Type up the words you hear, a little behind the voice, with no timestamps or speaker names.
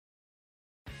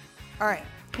All right,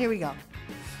 here we go.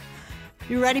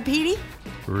 You ready, Petey?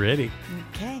 Ready.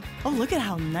 Okay. Oh, look at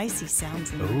how nice he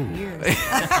sounds in the ears.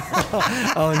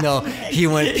 Oh, no. He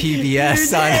went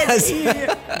PBS on us.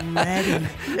 Ready.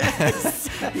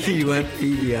 He went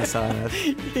PBS on us.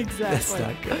 Exactly. That's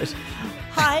not good.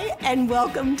 Hi, and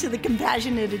welcome to the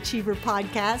Compassionate Achiever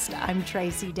podcast. I'm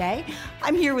Tracy Day.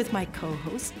 I'm here with my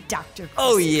co-host, Dr. Chris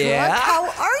Oh, yeah. Cook. How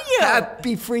are you?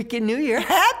 Happy freaking New Year.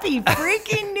 Happy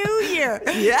freaking New Year.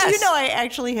 Yes. Do you know I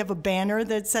actually have a banner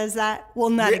that says that? Well,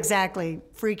 not exactly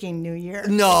freaking New Year.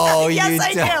 No, yes,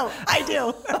 you don't. I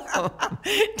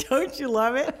do. Don't you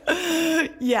love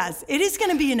it? Yes, it is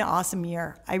going to be an awesome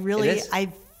year. I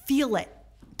feel it.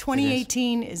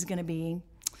 2018 is going to be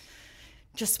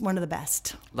just one of the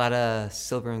best. A lot of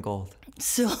silver and gold.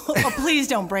 So, please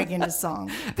don't break into song.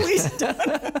 Please don't.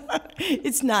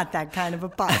 It's not that kind of a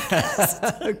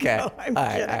podcast. Okay. No, I'm All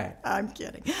kidding. right. I'm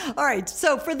kidding. All right.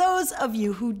 So, for those of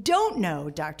you who don't know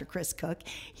Dr. Chris Cook,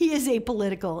 he is a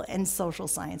political and social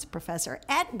science professor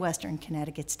at Western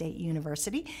Connecticut State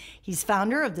University. He's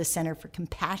founder of the Center for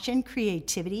Compassion,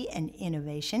 Creativity, and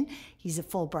Innovation. He's a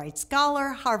Fulbright Scholar,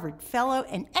 Harvard Fellow,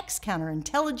 and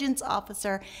ex-counterintelligence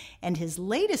officer. And his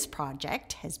latest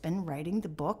project has been writing the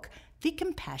book, The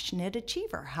Compassionate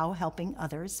Achiever, How Helping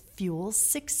Others Fuels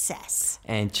Success.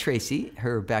 And Tracy,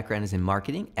 her background is in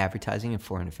marketing, advertising, and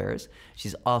foreign affairs.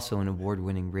 She's also an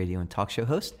award-winning radio and talk show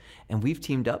host. And we've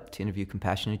teamed up to interview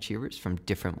compassionate achievers from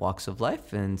different walks of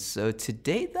life. And so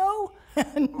today, though,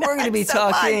 we're going to be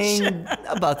talking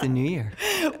about the new year.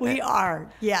 We are,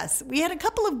 yes. We had a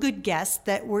couple of good guests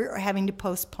that we're having to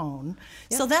postpone.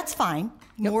 Yep. So that's fine.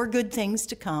 Yep. More good things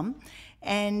to come.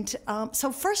 And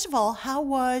so first of all, how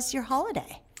was your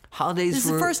holiday? Holidays This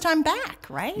is the first time back,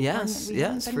 right? Yes,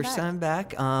 first time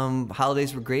back.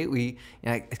 Holidays were great.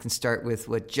 I can start with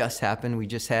what just happened. We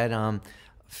just had a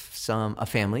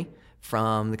family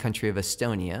from the country of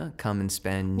Estonia come and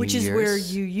spend New Year's. Which is where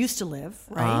you used to live,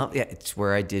 right? Yeah, it's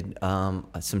where I did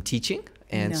some teaching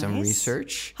and some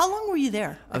research. How long were you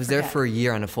there? I was there for a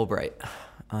year on a Fulbright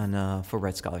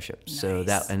scholarship. Nice. So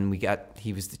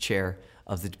he was the chair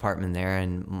of the department there,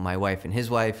 and my wife and his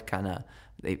wife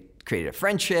they created a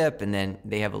friendship, and then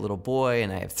they have a little boy,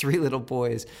 and I have 3 little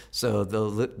boys. So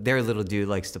their little dude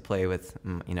likes to play with,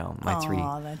 my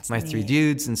three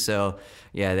dudes, and so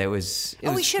it was.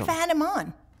 We should have had him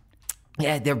on.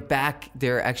 Yeah, they're back.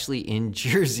 They're actually in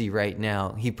Jersey right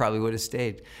now. He probably would have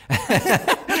stayed.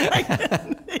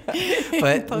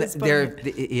 But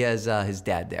he has his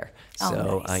dad there.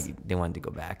 So nice. they wanted to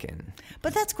go back.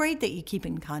 But that's great that you keep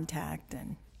in contact.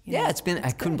 And it's been,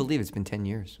 I couldn't believe it's been 10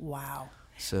 years. Wow.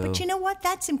 So, but you know what?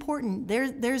 That's important.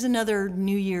 There's another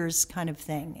New Year's kind of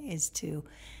thing is to,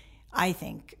 I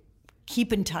think,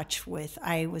 keep in touch with.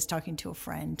 I was talking to a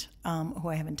friend who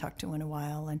I haven't talked to in a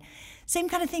while, and same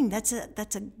kind of thing. That's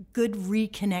a good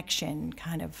reconnection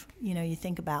kind of. You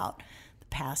think about the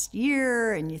past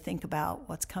year, and you think about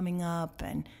what's coming up,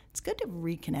 and it's good to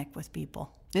reconnect with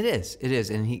people. It is,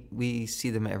 and we see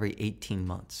them every 18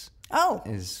 months. Oh,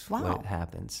 is wow. what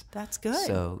happens. That's good.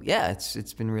 So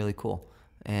it's been really cool,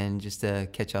 and just to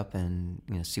catch up and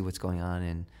see what's going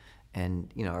on,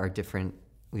 and our different.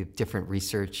 We have different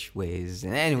research ways,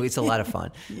 and anyway, it's a lot of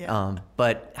fun. Yeah.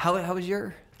 But how was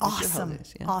your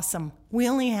holidays? Yeah. Awesome. We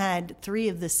only had 3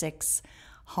 of the 6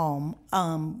 home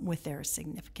with their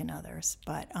significant others,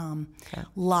 but a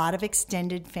lot of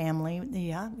extended family.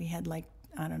 Yeah, we had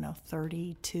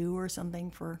 32 or something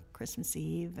for Christmas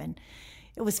Eve, and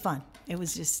it was fun. It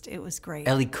was great.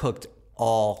 Ellie cooked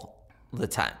all the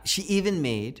time. She even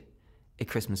made a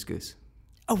Christmas goose.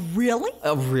 Oh, really?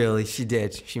 Oh, really? She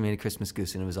did. She made a Christmas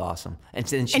goose, and it was awesome. And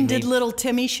then did little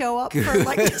Timmy show up for I'm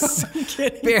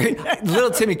kidding.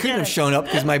 Little Timmy couldn't have shown up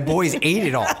because my boys ate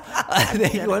it all.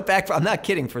 They went back I'm not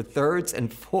kidding, for thirds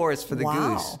and fourths for the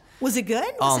goose. Was it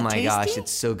good? Oh my gosh,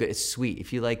 it's so good. It's sweet.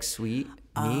 If you like sweet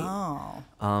meat,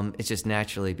 it's just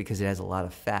naturally because it has a lot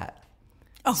of fat.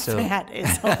 Oh, fat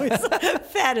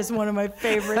is one of my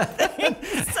favorite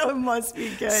things, so it must be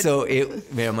good. So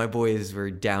my boys were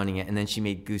downing it, and then she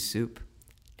made goose soup.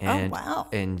 And, oh, wow.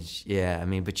 And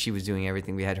but she was doing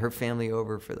everything. We had her family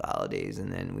over for the holidays,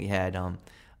 and then we had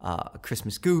a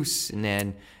Christmas goose, and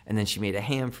then she made a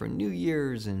ham for New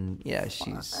Year's, and I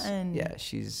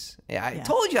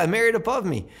told you I married above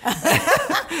me.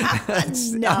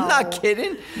 No, I'm not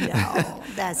kidding. No,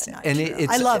 that's not true.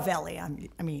 I love Ellie.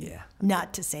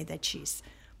 Not to say that she's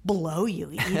below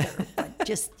you either, but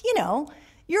just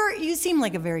you seem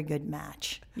like a very good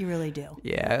match. You really do.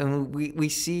 Yeah, and we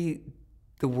see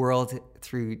the world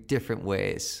through different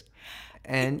ways.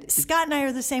 And Scott and I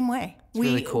are the same way. It's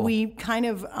really cool. We kind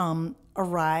of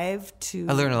arrive to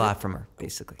I learn a lot from her,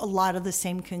 basically. a lot of the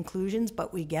same conclusions,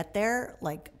 but we get there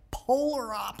like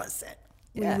polar opposite.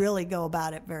 Yeah. We really go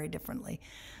about it very differently,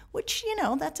 which,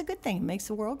 that's a good thing. It makes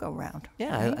the world go round.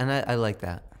 Yeah, right? and I like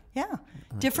that. Yeah.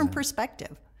 Different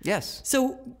perspective. Yes.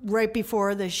 So right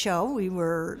before the show, we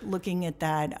were looking at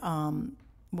that.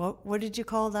 What did you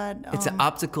call that? It's an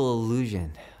optical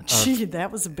illusion. Gee,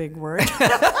 that was a big word.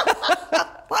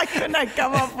 Why couldn't I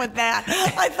come up with that?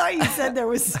 I thought you said there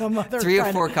was some other 3 or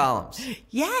kind 4 of... columns,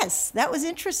 Yes, that was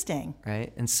interesting.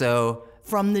 right? And so,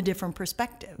 From the different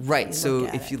perspective. right. you So look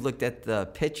at if it. you looked at the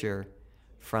picture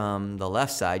from the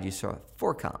left side, you saw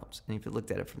 4 columns. And if you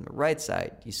looked at it from the right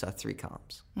side, you saw 3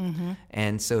 columns. Mm-hmm.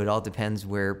 And so it all depends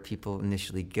where people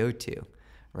initially go to,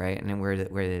 right? And then where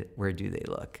do they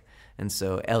look? And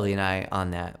so Ellie and I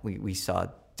on that, we saw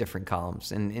different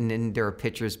columns. And then there are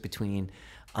pictures between,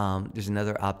 there's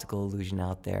another optical illusion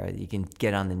out there that you can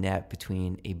get on the net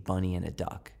between a bunny and a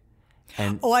duck.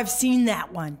 And Oh, I've seen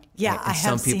that one. Yeah, and I have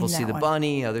some people seen see that the one.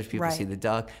 bunny, others people Right. see the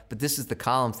duck. But this is the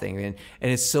column thing. And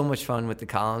it's so much fun with the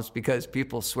columns because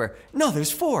people swear, no,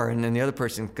 there's 4. And then the other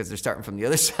person, because they're starting from the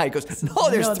other side, goes, no,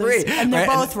 there's 3. And they're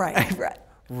both right. Right,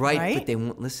 Right? but they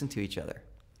won't listen to each other.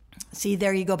 See,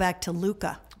 there you go back to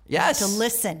Luca. Yes. To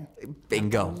listen.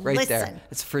 Bingo, right there. listen.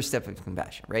 It's the first step of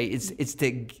compassion, right? It's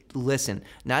to listen.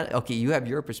 Not, okay, you have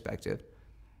your perspective,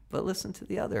 but listen to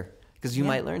the other because you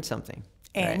might learn something.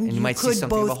 right? And you might see could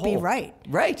something of a both be whole. right.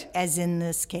 Right. As in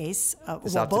this case,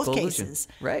 This both optical illusion. cases.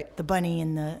 Right. The bunny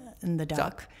and the duck.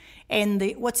 Duck. And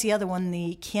what's the other one?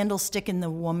 The candlestick in the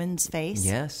woman's face.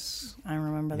 Yes. I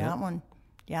remember that one.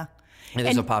 Yeah. It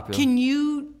is a popular. Can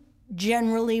you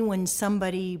generally, when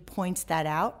somebody points that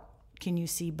out, can you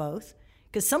see both?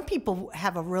 Because some people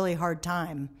have a really hard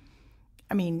time.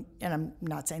 I mean, and I'm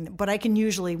not saying that, but I can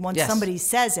usually, once Yes. somebody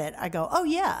says it, I go, oh,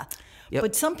 yeah. Yep.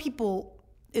 But some people,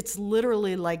 it's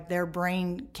literally like their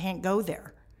brain can't go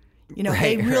there. You know,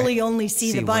 Right, they really right. only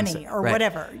see the one bunny side. or Right.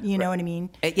 whatever. You know what I mean?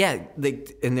 Yeah,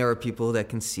 and there are people that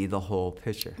can see the whole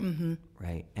picture,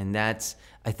 right? And I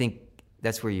think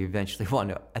that's where you eventually want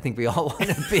to. I think we all want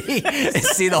to be is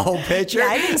see the whole picture. Yeah,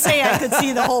 I didn't say I could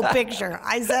see the whole picture.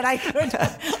 I said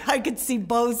I could see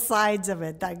both sides of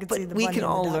it. I could see the we bunny can and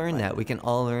the all duck, learn but- that. We can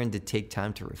all learn to take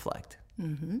time to reflect,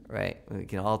 right? We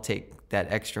can all take that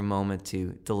extra moment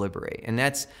to deliberate. And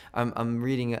that's I'm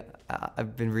reading.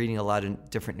 I've been reading a lot of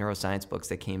different neuroscience books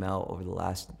that came out over the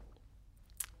last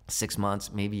 6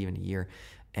 months, maybe even a year.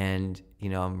 And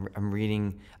I'm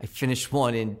reading. I finished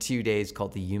one in 2 days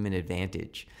called "The Human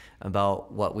Advantage,"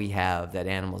 about what we have that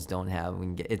animals don't have.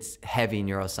 It's heavy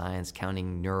neuroscience,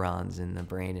 counting neurons in the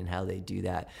brain and how they do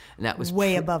that. And that was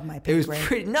Way above my pay It was grade.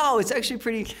 pretty. No, it's actually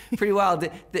pretty wild.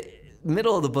 The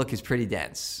middle of the book is pretty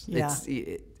dense. Yeah.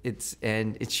 It's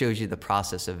and it shows you the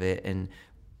process of it.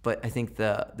 But I think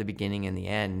the beginning and the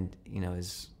end,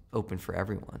 is open for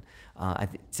everyone. I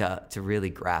think to really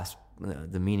grasp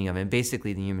the meaning of it. And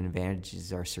basically, the human advantage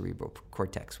is our cerebral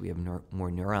cortex. We have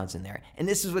more neurons in there. And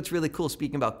this is what's really cool.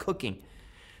 Speaking about cooking,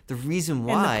 the reason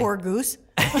why. And the poor goose.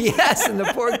 Yes, and the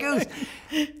poor goose.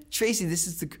 Tracy, this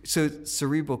is so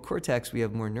cerebral cortex. We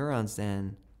have more neurons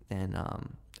than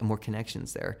more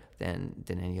connections there than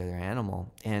any other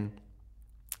animal. And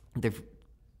the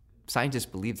scientists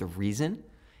believe the reason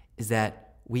is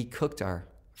that we cooked our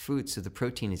food so the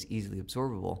protein is easily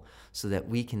absorbable, so that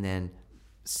we can then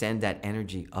send that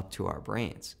energy up to our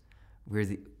brains.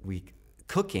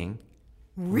 Cooking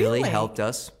really helped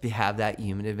us have that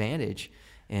human advantage.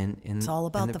 It's all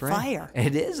about the brain. fire.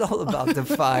 It is all about the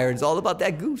fire. It's all about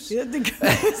that goose. Yeah, the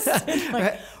goose.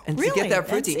 Right? And to Really? get that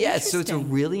protein. That's Yeah, so it's a interesting.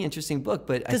 really interesting book.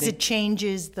 But I Because think, it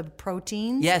changes the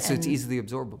proteins. yeah, so it's and- easily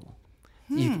absorbable.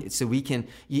 So we can,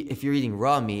 if you're eating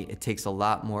raw meat, it takes a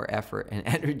lot more effort and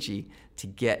energy to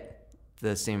get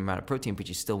the same amount of protein, but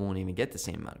you still won't even get the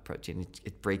same amount of protein.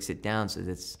 It breaks it down so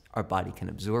that our body can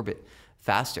absorb it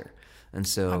faster. And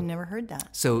so I've never heard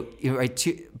that. So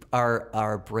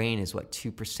our brain is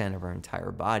 2% of our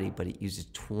entire body, but it uses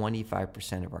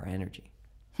 25% of our energy.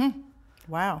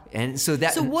 Wow. And so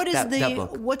that. So what is that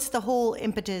book. what's the whole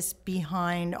impetus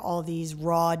behind all these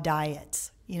raw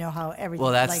diets? You know how everything.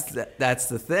 Well, that's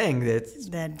the thing.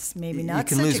 That's maybe you not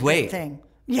can such lose a good weight. thing.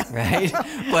 Yeah. Right,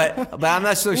 but I'm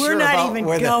not so sure not about even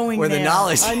where going the there.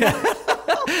 knowledge. I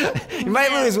You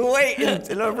might lose weight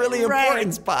in a really Right.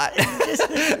 important spot.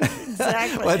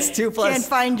 Exactly. What's 2 plus? Can't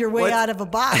find your way out of a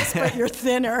box, but you're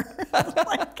thinner.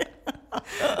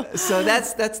 So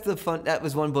that's the fun. That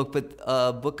was one book, but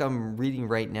a book I'm reading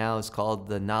right now is called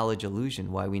 "The Knowledge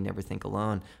Illusion: Why We Never Think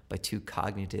Alone" by 2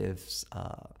 cognitive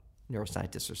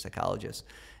neuroscientists or psychologists,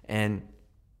 and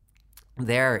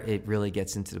there it really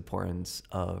gets into the importance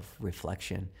of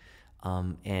reflection,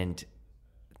 and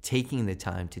taking the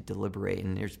time to deliberate.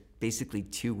 And there's basically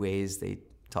two ways they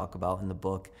talk about in the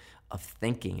book of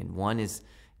thinking. And one is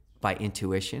by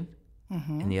intuition,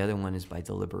 and the other one is by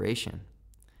deliberation.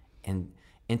 And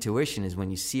intuition is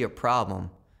when you see a problem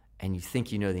and you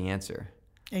think you know the answer.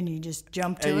 And you just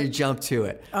jump to it? And you jump to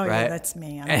it. Oh, right? yeah, that's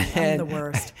me. I'm the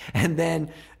worst. And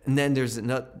then there's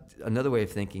another way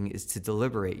of thinking is to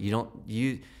deliberate.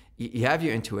 You have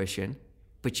your intuition,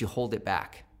 but you hold it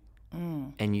back.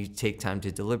 And you take time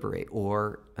to deliberate.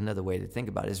 Or another way to think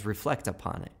about it is reflect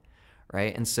upon it,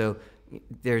 right? And so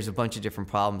there's a bunch of different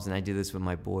problems, and I do this with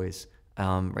my boys.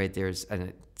 Right,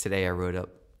 today I wrote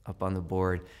up on the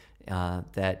board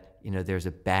that there's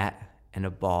a bat and a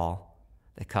ball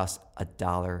that costs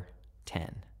 $1.10,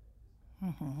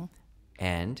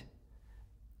 and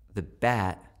the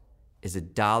bat is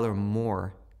 $1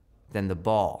 more than the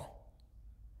ball.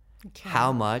 Okay.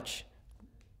 How much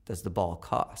does the ball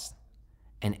cost?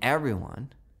 And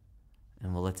everyone,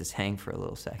 and we'll let this hang for a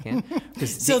little second,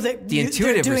 because so the intuitive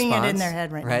they're doing response, it in their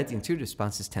head right now. The intuitive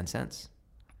response is 10 cents,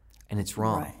 and it's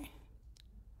wrong. Right.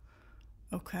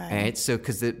 Okay. Right? So,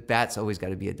 because the bat's always got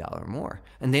to be $1 more.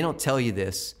 And they don't tell you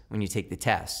this when you take the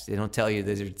test. They don't tell you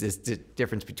there's this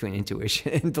difference between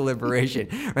intuition and deliberation,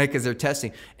 right? Because they're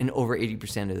testing. And over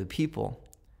 80% of the people,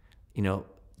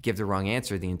 give the wrong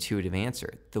answer, the intuitive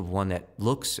answer, the one that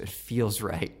looks and feels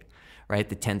right?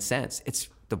 The 10 cents.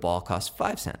 The ball costs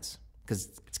 5 cents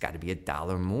because it's got to be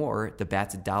 $1 more. The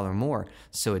bat's $1 more.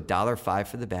 So $1.05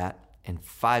 for the bat and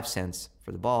 5 cents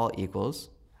for the ball equals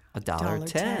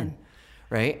 $1.10.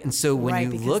 Right? And so when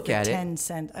you look at it, 10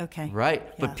 cents, okay. Right.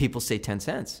 Yeah. But people say 10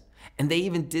 cents. And they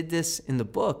even did this in the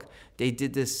book. They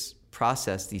did this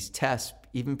process, these tests,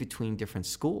 even between different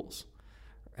schools.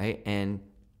 Right? And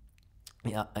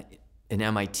in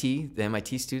MIT, the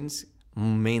MIT students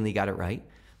mainly got it right,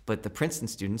 but the Princeton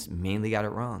students mainly got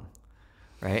it wrong.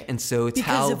 Right? And so it's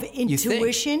because how of you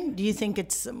intuition. think. Do you think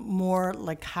it's more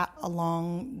like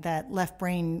along that left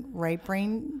brain, right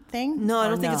brain thing? No, I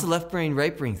don't think it's a left brain,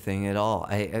 right brain thing at all.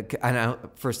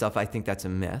 First off, I think that's a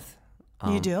myth.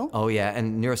 You do? Oh yeah,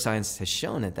 and neuroscience has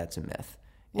shown that that's a myth.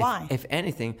 Why? If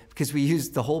anything, because we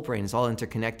use the whole brain; it's all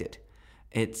interconnected.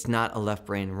 It's not a left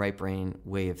brain, right brain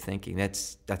way of thinking.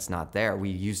 That's not there.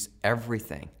 We use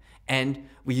everything, and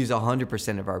we use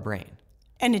 100% of our brain.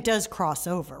 And it does cross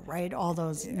over, right? All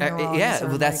those neurons.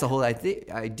 Well, that's the whole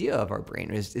idea of our brain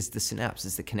is the synapse,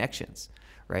 is the connections,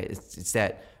 right? It's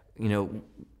that, even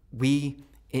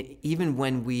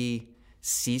when we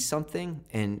see something,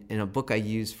 and in a book I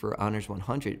use for Honors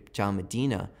 100, John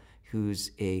Medina, who's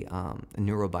a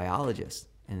neurobiologist,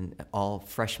 and all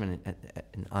freshmen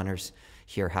in Honors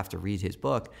here have to read his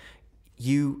book.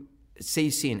 You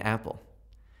see an apple,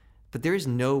 but there is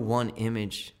no one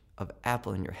image of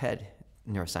apple in your head.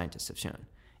 Neuroscientists have shown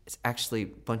it's actually a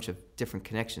bunch of different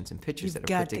connections and pictures that are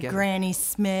put together. You got the Granny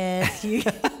Smith, you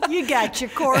got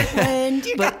your Cortland,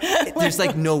 there's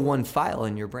like no one file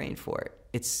in your brain for it.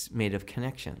 It's made of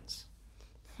connections,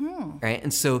 right?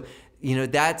 And so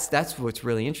that's what's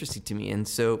really interesting to me. And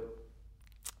so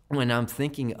when I'm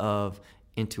thinking of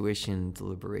intuition,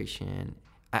 deliberation,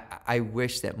 I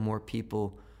wish that more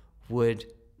people would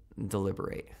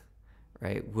deliberate.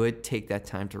 Right, would take that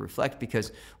time to reflect,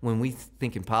 because when we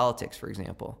think in politics, for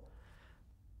example,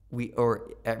 or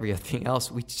everything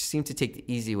else, we seem to take the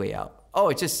easy way out. Oh,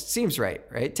 it just seems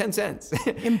right? 10 cents.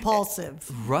 Impulsive.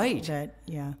 Right.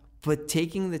 Yeah. But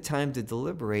taking the time to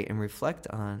deliberate and reflect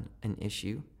on an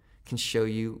issue can show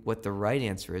you what the right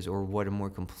answer is, or what a more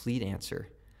complete answer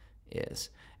is.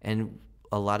 And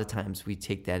a lot of times we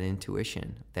take that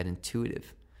intuition, that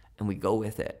intuitive, and we go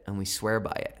with it and we swear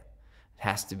by it.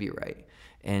 Has to be right.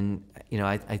 And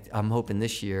I'm hoping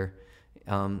this year,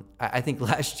 I think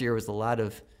last year was a lot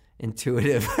of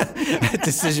intuitive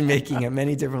decision making at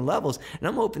many different levels, and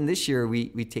I'm hoping this year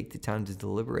we take the time to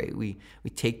deliberate. We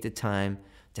take the time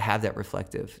to have that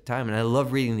reflective time. And I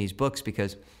love reading these books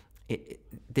because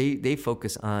they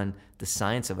focus on the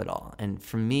science of it all. And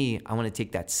for me, I want to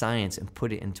take that science and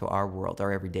put it into our world,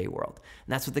 our everyday world.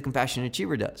 And that's what the Compassionate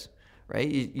Achiever does, right?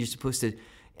 You're supposed to.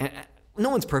 No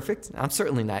one's perfect. I'm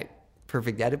certainly not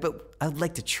perfect at it, but I'd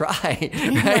like to try.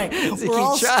 Right? We're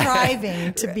all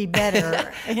striving to be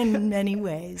better in many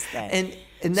ways. And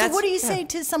that's, so what do you say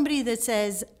to somebody that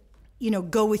says,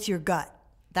 go with your gut?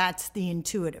 That's the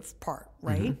intuitive part,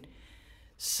 right? Mm-hmm.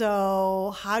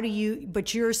 So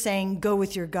but you're saying go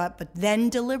with your gut, but then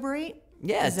deliberate?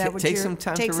 Yeah, take some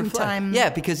time to reflect. Yeah,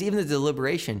 because even the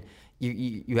deliberation,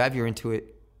 you have your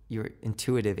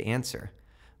intuitive answer,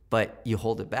 but you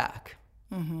hold it back.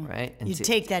 right? And You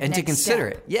take that and to next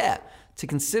consider step. it. Yeah, to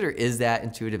consider, is that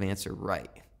intuitive answer right?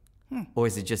 Or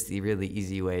is it just the really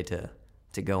easy way to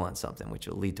go on something, which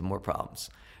will lead to more problems,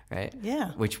 right?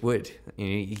 Yeah. Which would,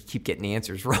 you keep getting the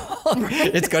answers wrong,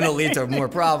 it's going to lead to more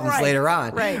problems Right. later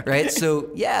on, Right.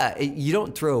 So yeah, you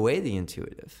don't throw away the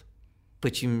intuitive,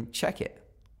 but you check it,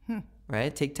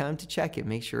 right? Take time to check it,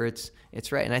 make sure it's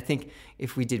right. And I think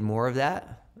if we did more of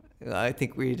that, I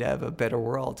think we'd have a better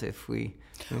world if we.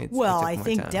 Well, took I more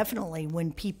think time. definitely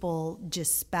when people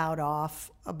just spout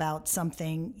off about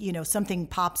something, something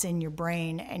pops in your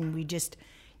brain and we just,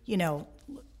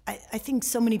 I think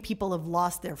so many people have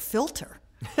lost their filter.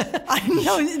 I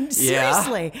know,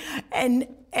 seriously. And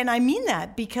I mean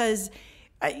that because,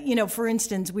 for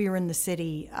instance, we were in the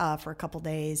city for a couple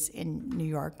days in New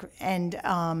York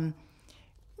and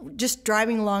just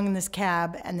driving along in this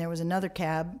cab, and there was another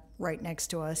cab right next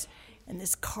to us. And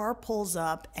this car pulls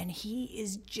up, and he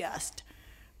is just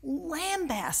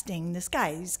lambasting this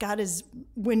guy. He's got his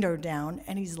window down,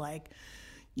 and he's like,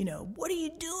 what are you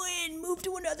doing? Move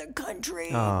to another country.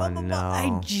 Blah, blah, blah.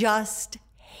 I just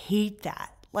hate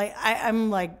that. Like, I'm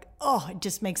like, oh, it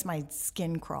just makes my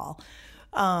skin crawl.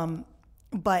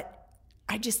 But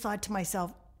I just thought to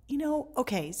myself,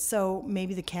 okay, so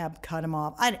maybe the cab cut him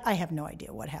off. I have no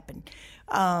idea what happened.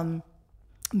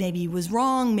 Maybe he was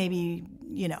wrong, maybe,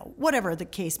 whatever the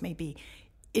case may be.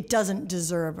 It doesn't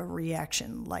deserve a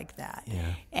reaction like that.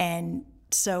 Yeah. And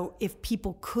so if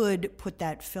people could put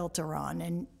that filter on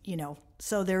and,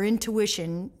 so their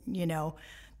intuition,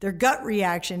 their gut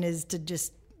reaction is to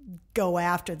just go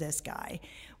after this guy.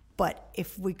 But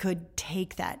if we could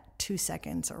take that 2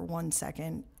 seconds or 1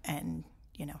 second and,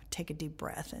 take a deep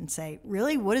breath and say,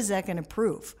 really, what is that going to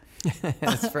prove?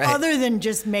 That's right. Other than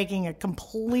just making a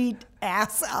complete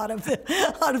ass out of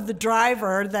the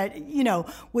driver that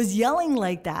was yelling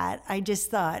like that, I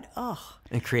just thought,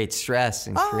 and create stress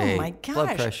and oh create my gosh,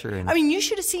 blood pressure. And I mean, you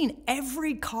should have seen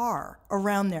every car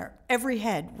around there. Every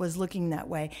head was looking that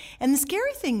way. And the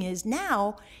scary thing is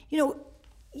now,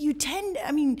 you tend,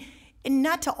 and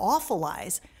not to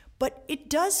awfulize, but it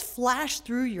does flash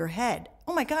through your head.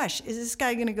 Oh my gosh, is this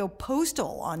guy going to go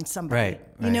postal on somebody? Right.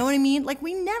 You know what I mean? Like,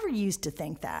 we never used to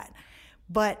think that.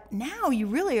 But now you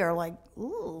really are like,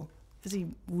 ooh, is he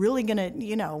really going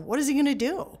to, what is he going to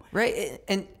do? Right.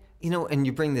 And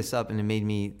you bring this up and it made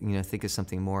me, think of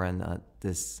something more on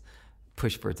this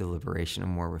push for deliberation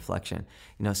and more reflection.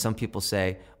 Some people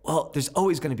say, well, there's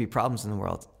always going to be problems in the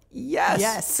world.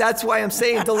 Yes. That's why I'm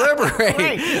saying deliberate.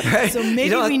 Right. So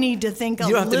maybe we need to think a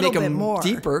little bit more.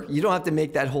 You don't have to make them deeper. You don't have to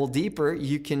make that hole deeper.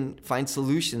 You can find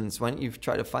solutions. Why don't you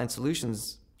try to find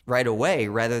solutions right away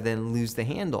rather than lose the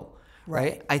handle?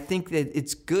 Right. I think that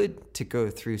it's good to go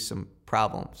through some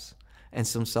problems and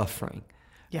some suffering.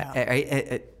 Yeah.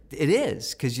 It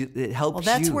is because it helps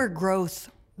you. Well, that's where growth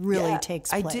really takes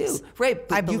place. I do. Right.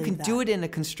 But you can that. do it in a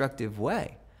constructive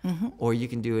way. Mm-hmm. Or you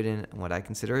can do it in what I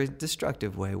consider a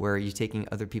destructive way, where you're taking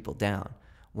other people down.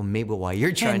 Well, maybe while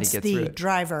you're trying to get through it. the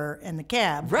driver and the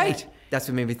cab. Right. That's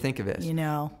what made me think of it.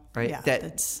 Right.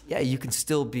 Yeah, you can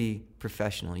still be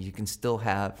professional. You can still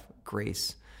have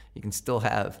grace. You can still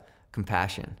have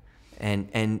compassion,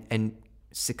 and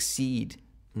succeed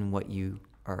in what you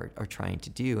are trying to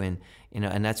do. And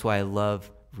that's why I love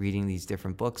reading these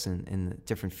different books in the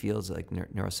different fields like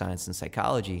neuroscience and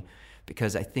psychology,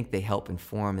 because I think they help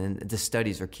inform, and the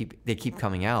studies keep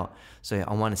coming out. So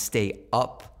I want to stay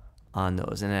up on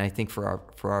those. And I think for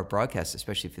our broadcast,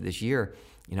 especially for this year,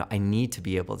 I need to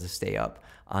be able to stay up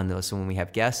on those. So when we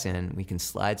have guests in, we can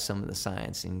slide some of the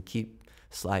science and keep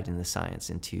sliding the science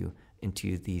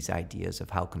into these ideas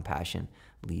of how compassion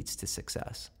leads to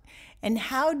success. And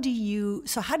how do you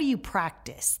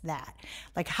practice that?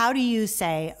 Like, how do you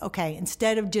say, okay,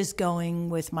 instead of just going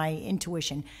with my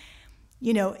intuition,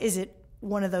 is it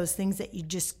one of those things that you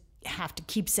just have to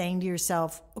keep saying to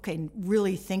yourself, okay,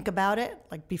 really think about it,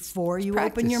 like before you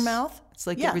open your mouth? It's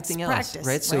like everything else, practice,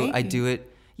 right? So right? I do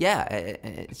it. Yeah,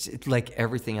 it's like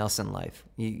everything else in life.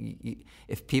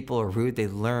 If people are rude, they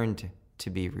learned to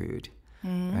be rude,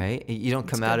 right? You don't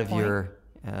come out of your,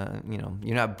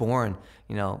 you're not born,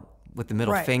 with the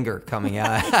middle finger coming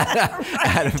out,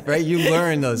 right? You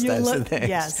learn those types of things,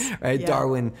 yes, right? Yeah.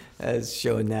 Darwin has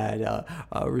shown that.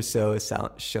 Rousseau has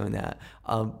shown that.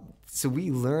 So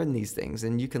we learn these things,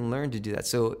 and you can learn to do that.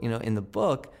 So, in the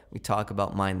book, we talk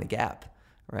about mind the gap,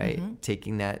 right? Mm-hmm.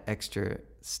 Taking that extra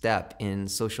step in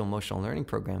social emotional learning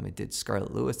program. We did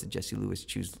Scarlett Lewis, the Jessie Lewis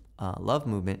Choose Love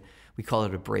movement. We call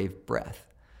it a brave breath,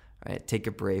 right? Take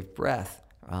a brave breath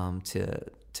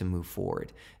to move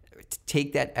forward. To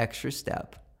take that extra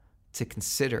step to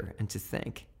consider and to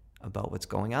think about what's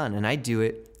going on. And I do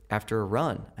it after a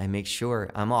run, I make sure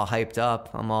I'm all hyped up,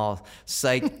 I'm all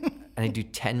psyched, and I do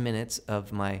 10 minutes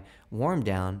of my warm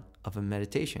down of a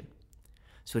meditation.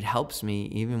 So it helps me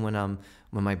even when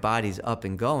my body's up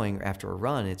and going after a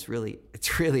run. It's really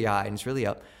high and it's really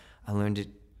up. I learned to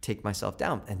take myself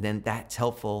down, and then that's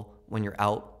helpful when you're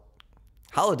out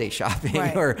holiday shopping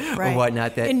or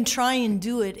whatnot. That and try and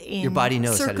do it in your body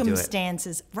knows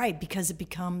circumstances, how to do it. Right? Because it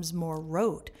becomes more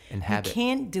rote and habit. You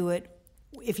can't do it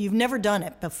if you've never done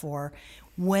it before.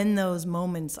 When those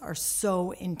moments are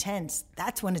so intense,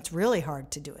 that's when it's really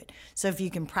hard to do it. So if you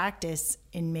can practice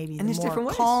in maybe the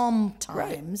more calm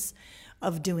times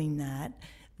of doing that,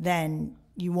 then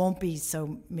you won't be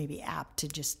so maybe apt to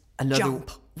just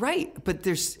jump. Right. But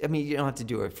you don't have to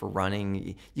do it for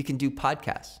running. You can do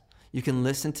podcasts. You can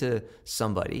listen to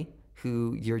somebody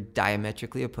who you're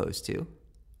diametrically opposed to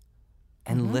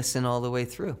and listen all the way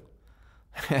through.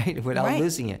 Right, without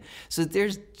losing it. So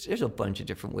there's a bunch of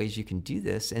different ways you can do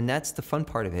this, and that's the fun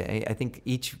part of it. I think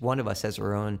each one of us has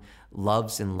our own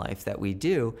loves in life that we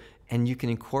do, and you can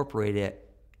incorporate it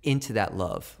into that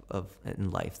love in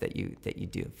life that you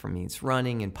do. For me, it's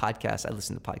running and podcasts. I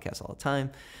listen to podcasts all the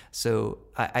time. So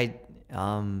I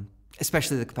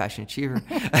especially the Compassionate Achiever.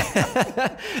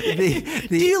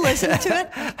 Do you listen to it?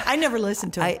 I never listen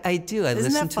to it. I do. I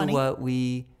listen to what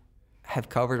we have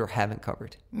covered or haven't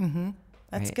covered. Mm-hmm.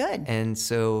 That's good. And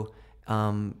so,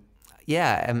 I'm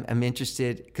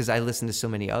interested because I listen to so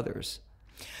many others.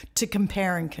 To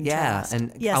compare and contrast.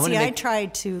 I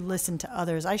tried to listen to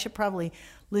others. I should probably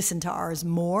listen to ours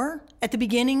more. At the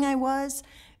beginning I was,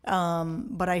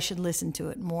 but I should listen to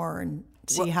it more and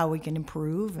see how we can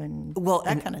improve and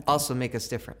that kind of thing. Also make us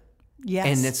different. Yes.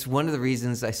 And it's one of the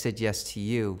reasons I said yes to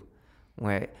you.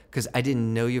 Because I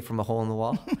didn't know you from a hole in the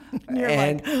wall.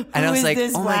 and I was like,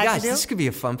 oh my gosh, this could be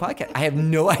a fun podcast. I have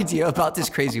no idea about this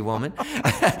crazy woman.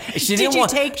 She didn't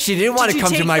want to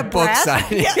come to my book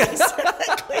signing. Yeah,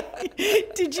 exactly.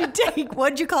 Did you take,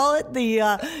 what'd you call it?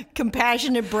 The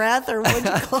compassionate breath, or what'd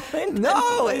you call it?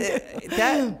 No,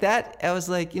 that I was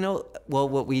like,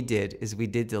 what we did is we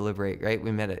did deliberate, right?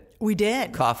 We met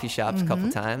at coffee shops a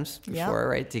couple times before,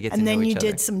 right? To get to know each other. And then you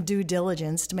did some due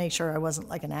diligence to make sure I wasn't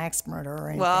like an axe murderer or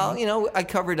anything. Well, I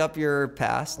covered up your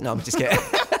past. No, I'm just kidding.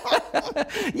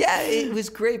 Yeah, it was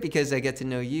great because I get to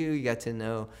know you, you got to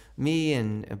know me,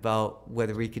 and about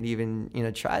whether we can even,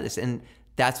 try this. And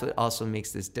that's what also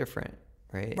makes this different,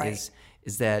 right?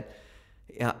 Is that,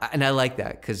 and I like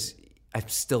that because I'm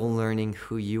still learning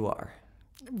who you are.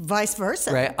 Vice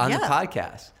versa. Right, on the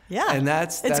podcast. Yeah. And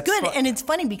that's good. Fun. And it's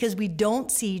funny because we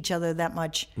don't see each other that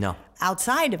much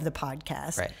outside of the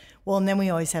podcast. Right. Well, and then we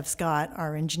always have Scott,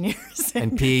 our engineer,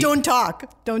 and Pete. Don't talk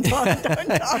outside the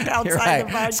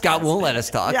podcast. Scott won't let us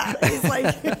talk. Yeah, he's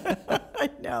like, I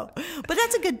know. But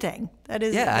that's a good thing. That's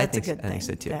a good thing. I think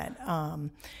so too.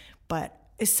 But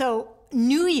so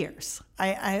New Year's,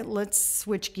 let's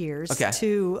switch gears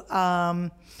to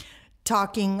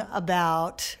talking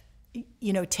about,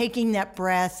 taking that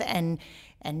breath and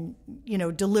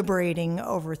deliberating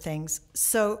over things.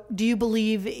 So do you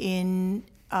believe in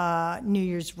New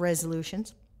Year's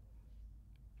resolutions?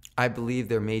 I believe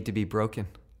they're made to be broken.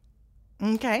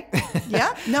 Okay.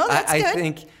 Yeah. No, that's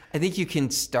good. I think you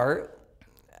can start.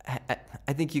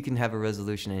 I think you can have a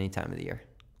resolution any time of the year.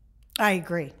 I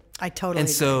agree. I totally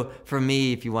agree. So for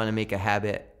me, if you want to make a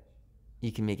habit,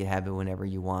 you can make a habit whenever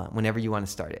you want to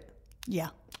start it. Yeah.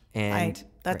 And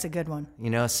that's a good one.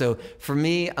 So for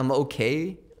me, I'm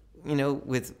okay,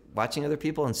 with watching other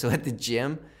people. And so at the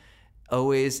gym,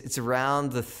 it's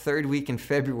around the third week in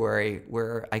February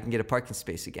where I can get a parking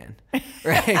space again.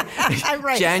 Right?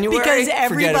 Right. January, because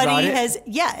everybody has,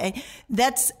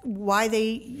 that's why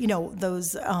they,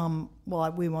 those,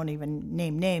 we won't even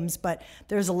name names, but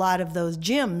there's a lot of those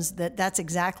gyms that's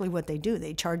exactly what they do.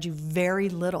 They charge you very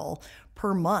little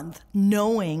per month,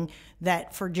 knowing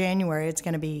that for January it's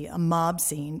going to be a mob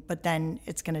scene, but then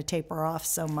it's going to taper off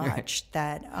so much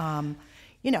that,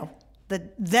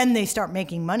 then they start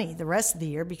making money the rest of the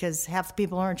year because half the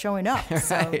people aren't showing up.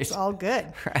 So it's all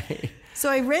good. Right. So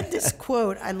I read this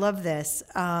quote. I love this.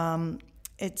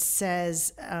 It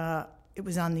says, it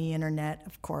was on the internet,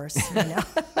 of course.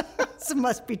 So it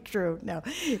must be true. No,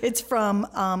 it's from,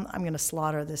 I'm going to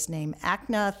slaughter this name,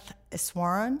 Aknath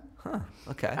Iswaran. Huh,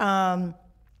 okay.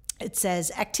 It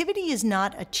says, activity is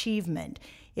not achievement.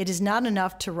 It is not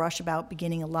enough to rush about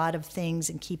beginning a lot of things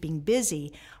and keeping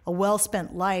busy. A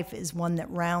well-spent life is one that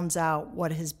rounds out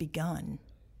what has begun.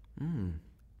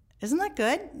 Isn't that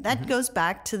good? That goes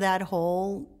back to that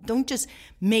whole, don't just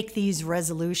make these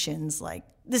resolutions like,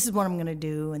 this is what I'm going to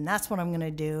do, and that's what I'm going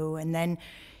to do. And then,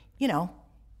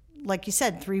 like you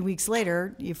said, 3 weeks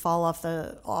later, you fall off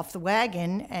the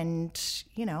wagon, and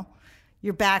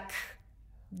you're back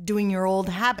doing your old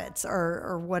habits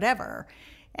or whatever.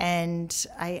 And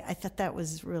I thought that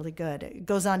was really good. It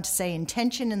goes on to say,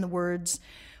 intention in the words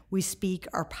we speak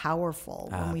are powerful.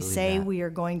 When we say we are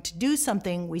going to do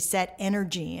something, we set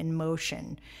energy in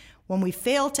motion. When we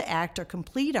fail to act or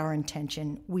complete our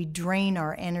intention, we drain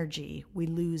our energy, we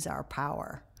lose our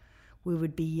power. We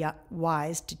would be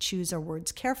wise to choose our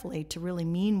words carefully, to really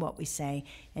mean what we say,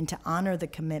 and to honor the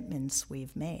commitments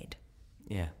we've made.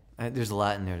 Yeah, there's a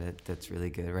lot in there that's really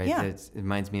good, right? Yeah. It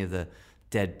reminds me of the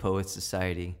Dead Poets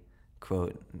Society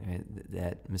quote, right,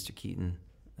 that Mr. Keaton,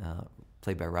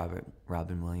 played by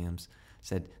Robin Williams,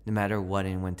 said, "No matter what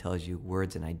anyone tells you,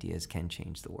 words and ideas can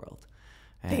change the world."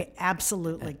 Right? They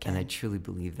absolutely can. And I truly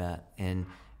believe that.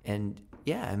 And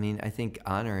yeah, I mean, I think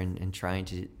honor and trying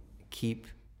to keep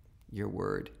your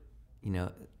word,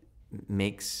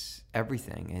 makes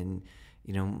everything. And,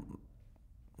 when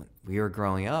we were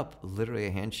growing up, literally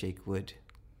a handshake would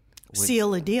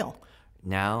seal a deal.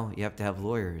 Now you have to have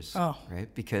lawyers,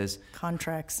 right? Because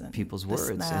contracts and people's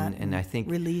words. And I think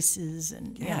releases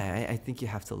and I think you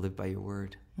have to live by your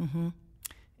word. Mm-hmm.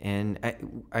 And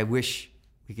I wish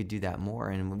we could do that more,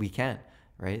 and we can,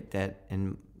 right?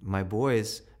 And my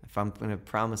boys, if I'm going to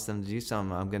promise them to do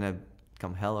something, I'm going to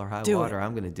come hell or high water,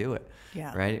 I'm going to do it.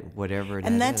 Yeah. Right? Whatever it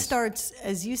is. And that starts,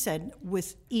 as you said,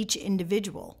 with each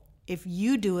individual. If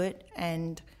you do it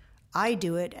and I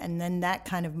do it, and then that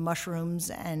kind of mushrooms,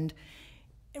 and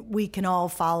we can all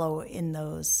follow in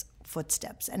those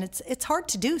footsteps. And it's hard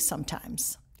to do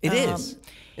sometimes. It is.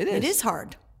 It is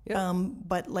hard. Yeah.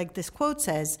 But like this quote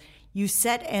says, you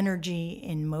set energy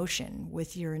in motion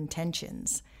with your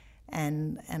intentions.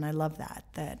 And I love that.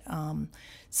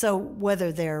 So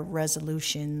whether they're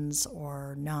resolutions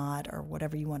or not, or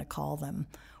whatever you want to call them,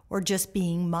 or just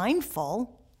being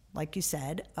mindful, like you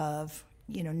said, of,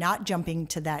 not jumping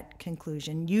to that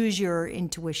conclusion, use your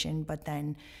intuition, but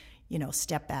then,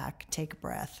 step back, take a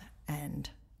breath, and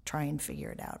try and figure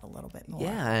it out a little bit more.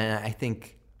 Yeah, and I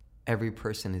think every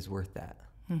person is worth that.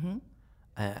 Mm-hmm.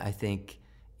 I think,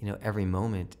 every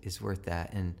moment is worth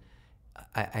that. And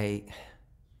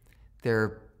there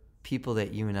are people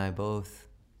that you and I both,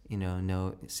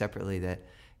 know separately that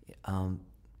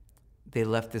they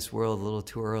left this world a little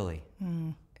too early.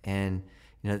 Mm. And,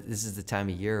 this is the time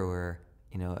of year where,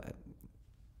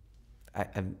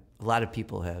 a lot of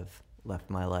people have left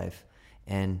my life.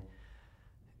 And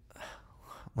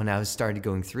when I was started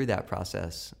going through that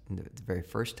process, the very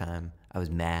first time, I was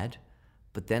mad.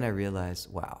 But then I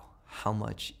realized, wow, how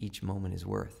much each moment is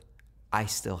worth. I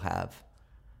still have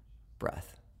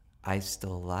breath. I'm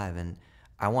still alive, and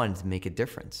I wanted to make a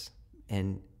difference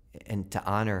and to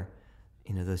honor,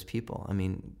 those people. I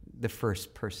mean, the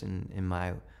first person in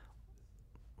my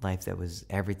life that was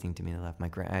everything to me that left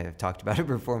I've talked about it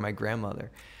before, my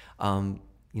grandmother. I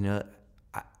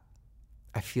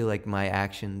feel like my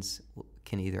actions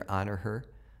can either honor her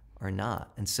or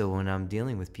not. And so when I'm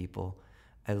dealing with people,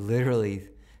 I literally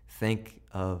think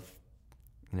of,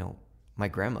 my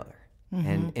grandmother.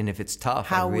 Mm-hmm. And if it's tough,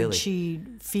 how would she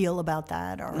feel about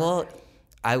that? Or well,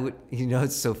 I would.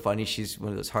 It's so funny. She's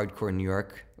one of those hardcore New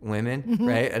York women, mm-hmm.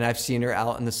 right? And I've seen her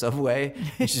out in the subway,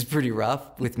 and she's pretty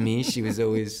rough. With me, she was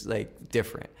always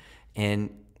different.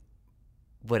 And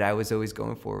what I was always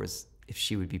going for was if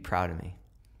she would be proud of me.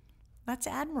 That's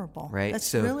admirable. Right? That's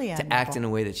so really admirable. To act in a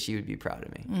way that she would be proud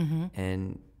of me.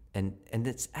 Mm-hmm. And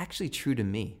that's actually true to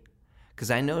me.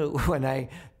 Because I know when I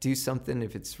do something,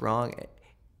 if it's wrong,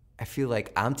 I feel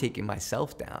like I'm taking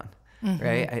myself down, mm-hmm.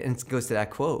 right? And it goes to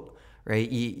that quote, right?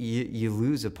 You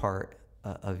lose a part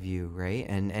of you, right?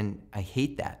 And I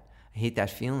hate that. I hate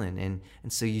that feeling.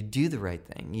 And so you do the right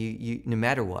thing, you no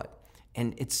matter what.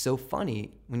 And it's so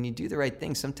funny, when you do the right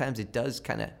thing, sometimes it does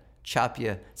kind of chop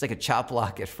you. It's like a chop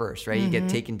block at first, right? Mm-hmm. You get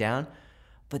taken down.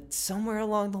 But somewhere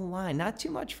along the line, not too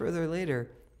much further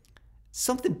later,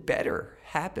 something better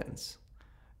happens.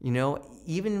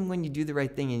 Even when you do the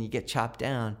right thing and you get chopped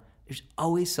down, there's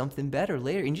always something better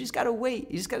later. And you just got to wait.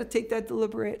 You just got to take that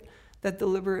deliberate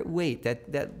wait,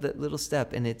 that little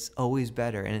step, and it's always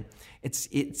better. And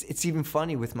it's even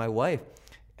funny with my wife.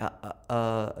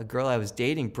 A girl I was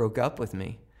dating broke up with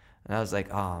me. And I was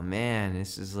like, oh man,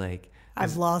 this is like,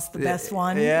 I've lost the best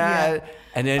one. Yeah.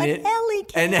 And then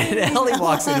Ellie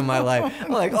walks into my life.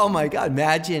 I'm like, oh my God,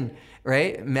 imagine,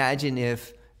 right? Imagine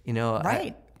if,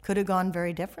 right. Could have gone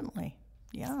very differently.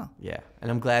 Yeah. Yeah.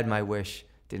 And I'm glad my wish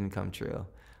didn't come true.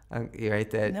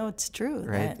 Right? No, it's true.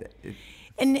 Right.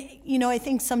 And, I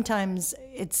think sometimes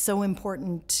it's so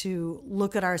important to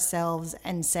look at ourselves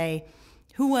and say,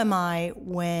 who am I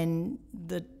when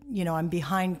the I'm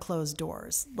behind closed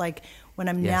doors, like when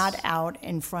I'm Yes. not out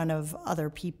in front of other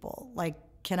people. Like,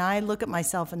 can I look at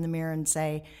myself in the mirror and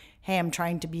say, hey, I'm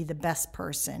trying to be the best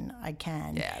person I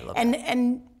can? Yeah, I love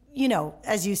and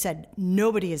as you said,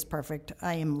 nobody is perfect.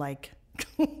 I am like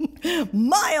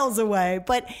miles away,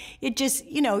 but it just,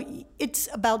 it's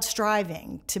about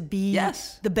striving to be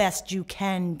Yes. the best you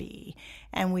can be.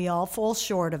 And we all fall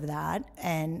short of that.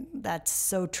 And that's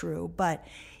so true. But,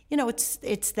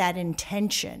 it's that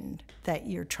intention that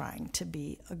you're trying to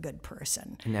be a good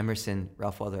person. And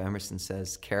Ralph Waldo Emerson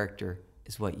says, character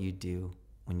is what you do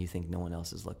when you think no one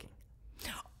else is looking.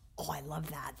 Oh, I love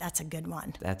that. That's a good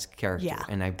one. That's character. Yeah.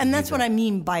 And that's what I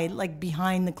mean by like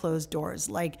behind the closed doors.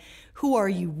 Like, who are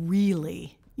you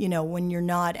really, when you're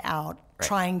not out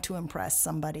trying to impress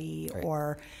somebody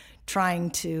or trying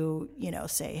to,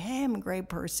 say, hey, I'm a great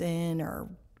person or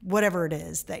whatever it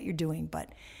is that you're doing.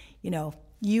 But,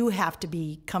 you have to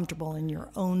be comfortable in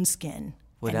your own skin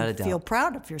Without and a doubt. feel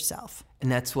proud of yourself.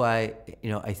 And that's why,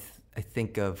 I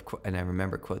think of, and I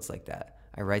remember quotes like that.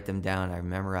 I write them down, I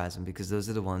memorize them because those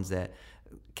are the ones that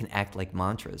can act like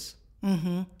mantras,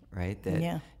 right?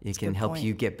 That it can help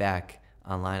you get back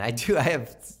online. I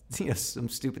have some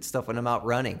stupid stuff when I'm out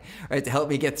running, right? To help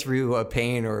me get through a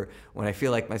pain or when I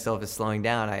feel like myself is slowing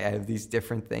down. I have these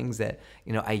different things that,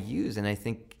 I use. And I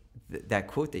think that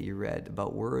quote that you read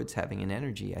about words having an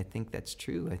energy, I think that's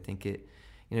true. I think it,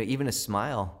 even a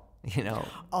smile,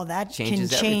 Oh, that can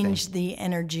changes change everything. the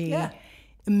energy. Yeah.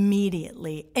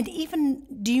 Immediately. And even,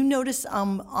 do you notice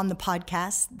on the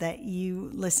podcast that you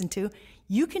listen to,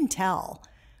 you can tell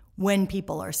when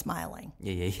people are smiling.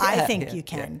 Yeah. I think you yeah.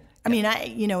 can. I mean,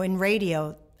 in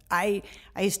radio, I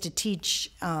used to teach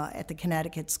at the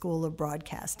Connecticut School of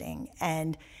Broadcasting,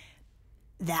 and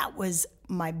that was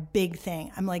my big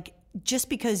thing. I'm like, just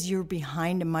because you're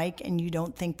behind a mic and you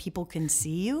don't think people can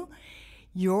see you,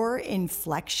 your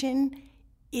inflection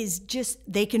is just,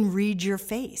 they can read your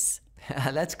face.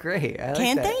 That's great. I like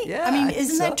Can't that. they? Yeah, I mean, think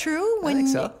isn't so. that true? I think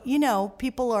so.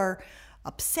 People are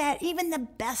upset, even the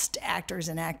best actors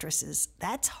and actresses,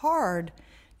 that's hard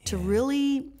to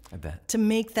really, I bet. to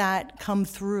make that come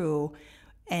through.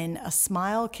 And a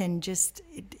smile can just,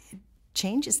 it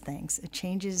changes things. It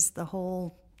changes the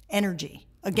whole energy.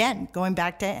 Again, going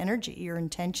back to energy, your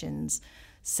intentions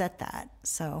set that.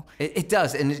 So It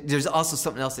does. And there's also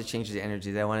something else that changes the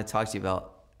energy that I want to talk to you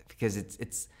about because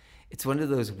it's one of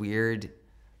those weird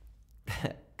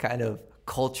kind of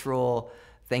cultural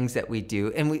things that we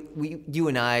do. And you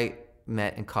and I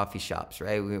met in coffee shops,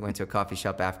 right? We went to a coffee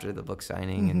shop after the book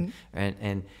signing,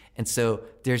 and so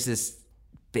there's this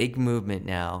big movement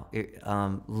now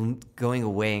going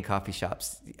away in coffee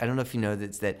shops. I don't know if you know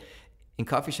that in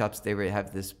coffee shops they would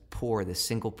have this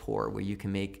single pour, where you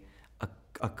can make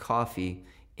a coffee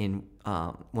in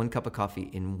 1 cup of coffee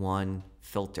in 1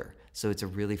 filter. So it's a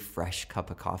really fresh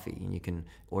cup of coffee, and you can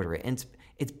order it. And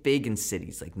it's big in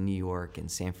cities like New York and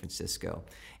San Francisco.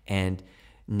 And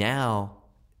now,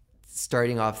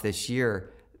 starting off this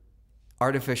year,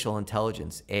 artificial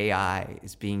intelligence, AI,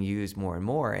 is being used more and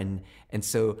more. And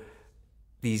so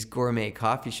these gourmet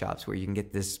coffee shops where you can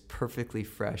get this perfectly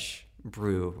fresh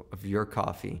brew of your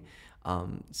coffee,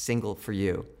 single for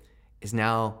you, is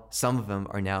now, some of them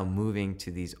are now moving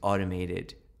to these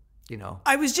automated,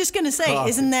 I was just going to say,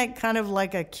 coffee. Isn't that kind of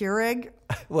like a Keurig?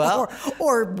 Well,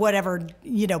 or whatever,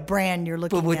 brand you're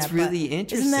looking at. but what's really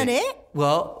interesting, isn't that it?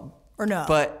 Well, Or no?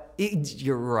 But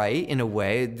you're right in a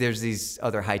way. There's these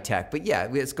other high tech, but yeah,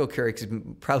 let's go Keurig,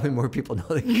 because probably more people know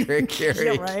the Keurig.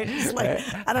 Yeah, right. It's like,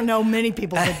 I don't know many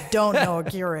people that don't know a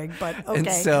Keurig, but okay.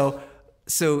 And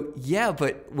so yeah.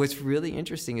 But what's really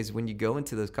interesting is when you go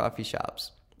into those coffee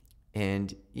shops,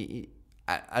 and I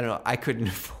don't know, I couldn't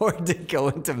afford to go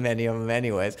into many of them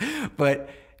anyways, but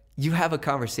you have a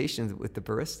conversation with the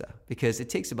barista, because it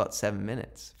takes about 7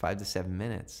 minutes, 5 to 7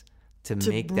 minutes to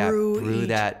make brew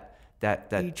that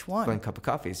each one. 1 cup of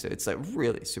coffee. So it's like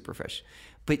really super fresh.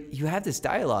 But you have this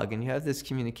dialogue and you have this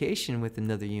communication with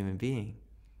another human being.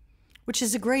 Which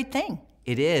is a great thing.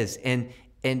 It is.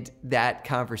 And that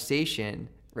conversation,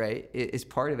 right, is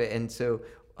part of it. And so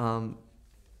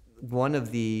one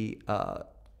of the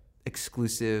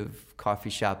exclusive coffee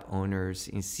shop owners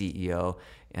and CEO,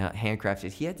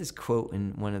 handcrafted, he had this quote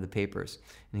in one of the papers.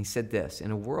 And he said this: "In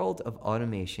a world of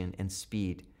automation and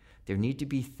speed, there need to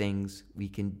be things we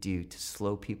can do to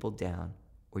slow people down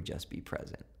or just be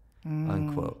present."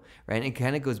 Unquote. Right? And it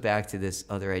kind of goes back to this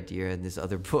other idea in this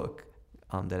other book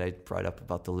that I brought up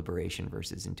about the liberation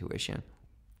versus intuition.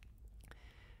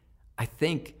 I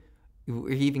think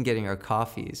we're even getting our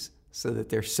coffees so that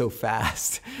they're so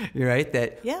fast, right?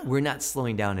 That Yeah. we're not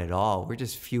slowing down at all. We're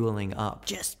just fueling up.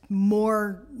 Just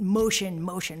more motion,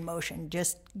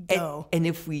 just go. And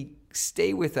if we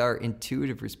stay with our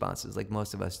intuitive responses like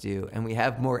most of us do, and we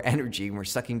have more energy and we're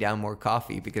sucking down more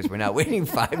coffee because we're not waiting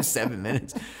 5-7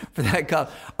 minutes for that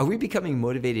cup, are we becoming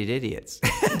motivated idiots?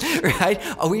 Right?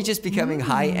 Are we just becoming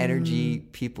high energy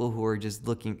people who are just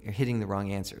hitting the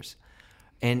wrong answers?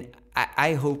 And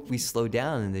I hope we slow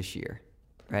down in this year,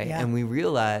 right? Yeah. And we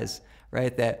realize,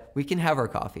 right, that we can have our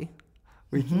coffee.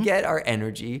 We can get our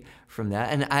energy from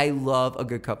that. And I love a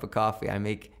good cup of coffee.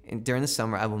 During the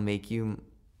summer, I will make you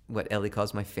what Ellie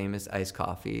calls my famous iced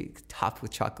coffee, topped with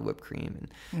chocolate whipped cream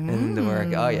and the work.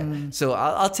 Oh yeah. So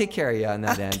I'll take care of you on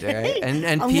that end, all right?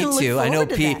 And Pete too. I know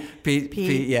Pete.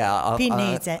 Yeah, Pete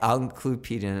needs it. I'll include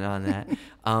Pete in on that.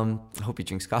 I hope he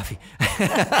drinks coffee.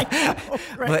 I know,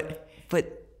 right?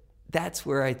 But that's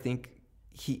where I think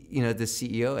the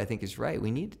CEO, I think, is right.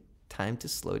 We need time to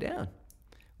slow down.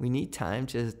 We need time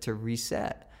to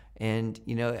reset. And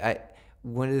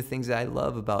one of the things that I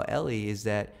love about Ellie is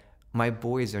that my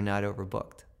boys are not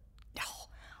overbooked. No,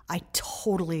 I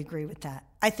totally agree with that.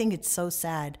 I think it's so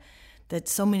sad that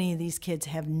so many of these kids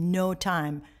have no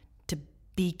time to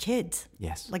be kids.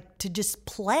 Yes. Like to just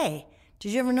play.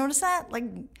 Did you ever notice that? Like,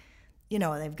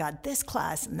 they've got this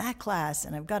class and that class,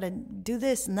 and I've got to do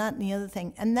this and that and the other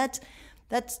thing. And that's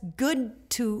good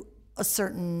to a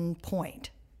certain point.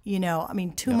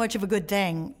 Too much of a good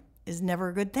thing is never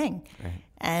a good thing. Right.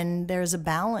 And there's a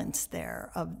balance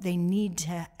there of they need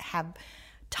to have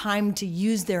time to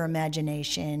use their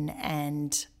imagination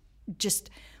and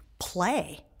just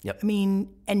play. Yep. And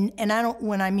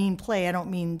when I mean play, I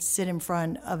don't mean sit in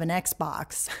front of an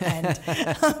Xbox. And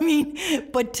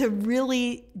but to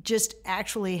really just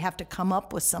actually have to come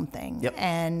up with something. Yep.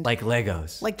 And like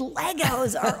Legos. Like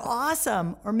Legos are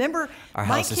awesome. Remember, our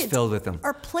house is filled with them.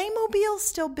 Are Playmobiles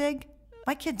still big?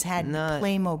 My kids had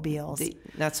Playmobiles.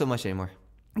 Not so much anymore.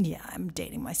 Yeah, I'm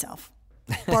dating myself.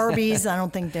 Barbies, I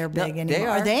don't think they're big anymore.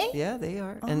 Are they? Yeah, they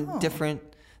are. Oh. And different.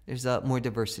 There's more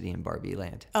diversity in Barbie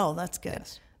land. Oh, that's good.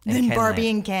 Yes. Then Barbie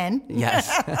land. and Ken. Yes.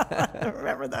 I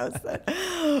remember those.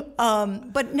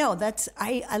 But no,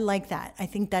 I like that. I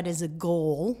think that is a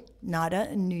goal, not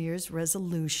a New Year's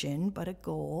resolution, but a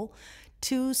goal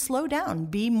to slow down,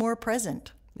 be more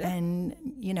present. Yeah. And,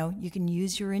 you can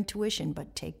use your intuition,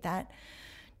 but take that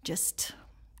just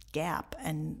gap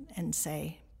and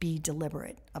say, be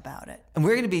deliberate about it. And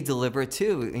we're going to be deliberate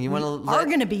too. And you want to let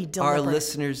going to be deliberate. Our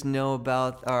listeners know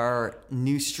about our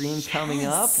new stream coming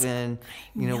up, and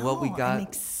what we got. I'm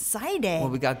excited.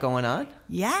 What we got going on?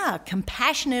 Yeah,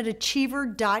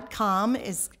 CompassionateAchiever.com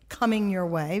is coming your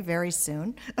way very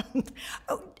soon.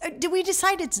 Did we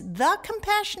decide it's the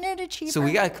Compassionate Achiever? So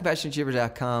we got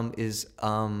CompassionateAchiever.com is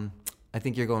I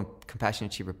think you're going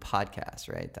Compassionate Achiever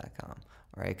Podcast, right? .com.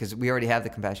 Right, because we already have the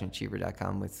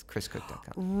CompassionateAchiever.com with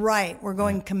ChrisCook.com. Right, we're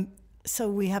going. So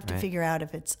we have to figure out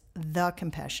if it's the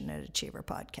Compassionate Achiever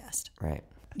Podcast. Right.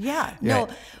 Yeah. No.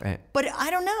 Right. But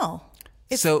I don't know.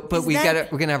 But we're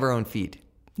gonna have our own feed.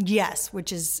 Yes,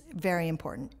 which is very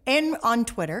important, and on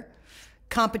Twitter,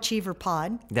 CompAchiever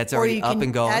Pod. That's already up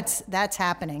and going. That's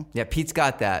happening. Yeah, Pete's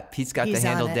got that. Pete's got the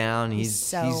handle down.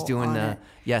 He's doing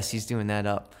he's doing that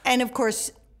up. And of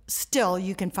course, still,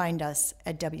 you can find us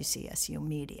at WCSU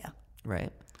Media.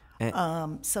 Right.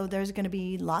 So there's going to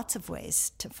be lots of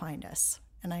ways to find us.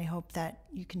 And I hope that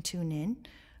you can tune in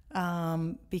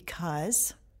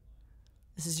because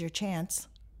this is your chance.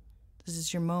 This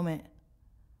is your moment.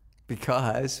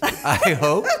 Because I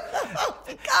hope.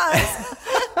 Because.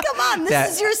 Come on,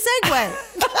 this is your segue.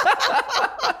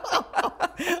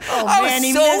 I was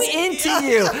so into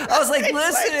you. I was like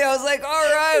listening. I was like, all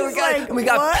right, we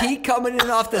got Pete coming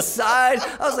in off the side.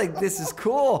 I was like, this is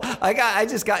cool. I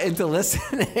just got into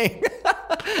listening.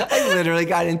 I literally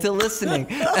got into listening.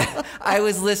 I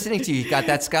was listening to you. You got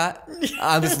that, Scott?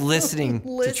 I was listening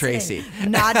to Tracy.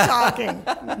 Not talking.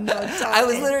 No talking. I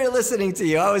was literally listening to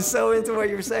you. I was so into what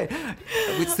you were saying.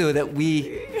 So that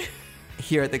we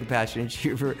here at the Compassionate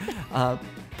Achiever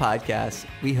podcast,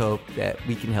 we hope that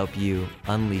we can help you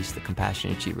unleash the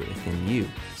compassionate achiever within you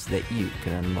so that you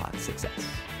can unlock success.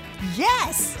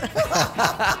 Yes!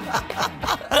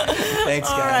 Thanks,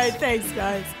 guys. All right, thanks,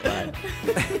 guys. Bye.